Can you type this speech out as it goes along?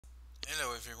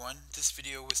Hello everyone, this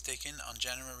video was taken on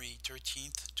January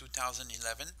 13th,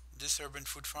 2011. This urban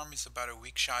food farm is about a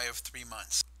week shy of 3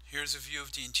 months. Here's a view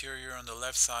of the interior on the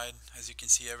left side. As you can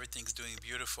see, everything's doing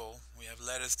beautiful. We have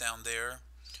lettuce down there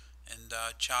and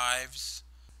chives,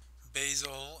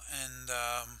 basil, and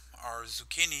our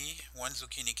zucchini. One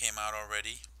zucchini came out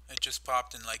already. It just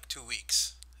popped in like 2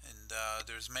 weeks, and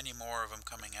there's many more of them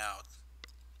coming out.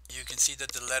 You can see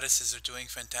that the lettuces are doing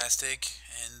fantastic,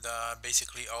 and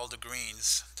basically all the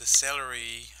greens. The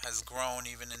celery has grown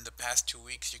even in the past 2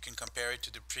 weeks. You can compare it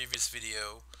to the previous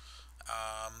video.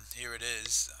 Here it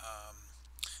is.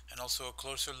 And also a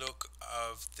closer look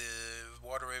of the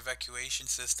water evacuation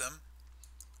system.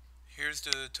 Here's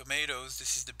the tomatoes.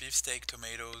 This is the beefsteak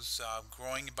tomatoes,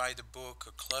 growing by the book,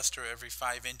 a cluster every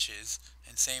 5 inches.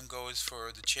 And same goes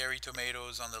for the cherry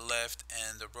tomatoes on the left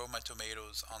and the roma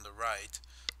tomatoes on the right.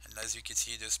 And as you can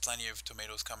see, there's plenty of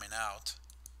tomatoes coming out.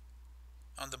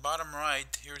 On the bottom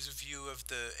right, here's a view of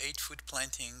the 8-foot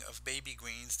planting of baby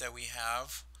greens that we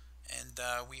have. And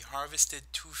we harvested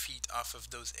 2 feet off of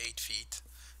those 8 feet.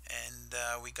 And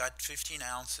we got 15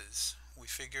 ounces. We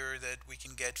figure that we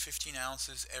can get 15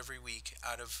 ounces every week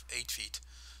out of 8 feet.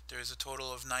 There is a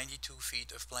total of 92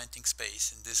 feet of planting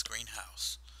space in this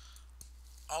greenhouse.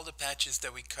 All the patches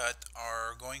that we cut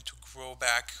are going to grow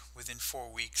back within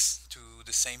 4 weeks to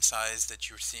the same size that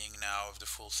you're seeing now of the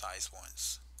full size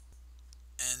ones.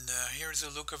 And here's a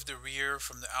look of the rear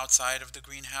from the outside of the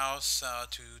greenhouse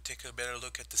to take a better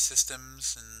look at the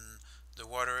systems and the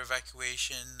water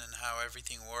evacuation and how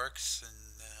everything works.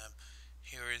 And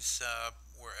here is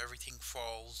where everything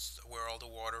falls, where all the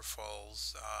water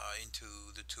falls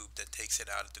into the tube that takes it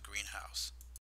out of the greenhouse.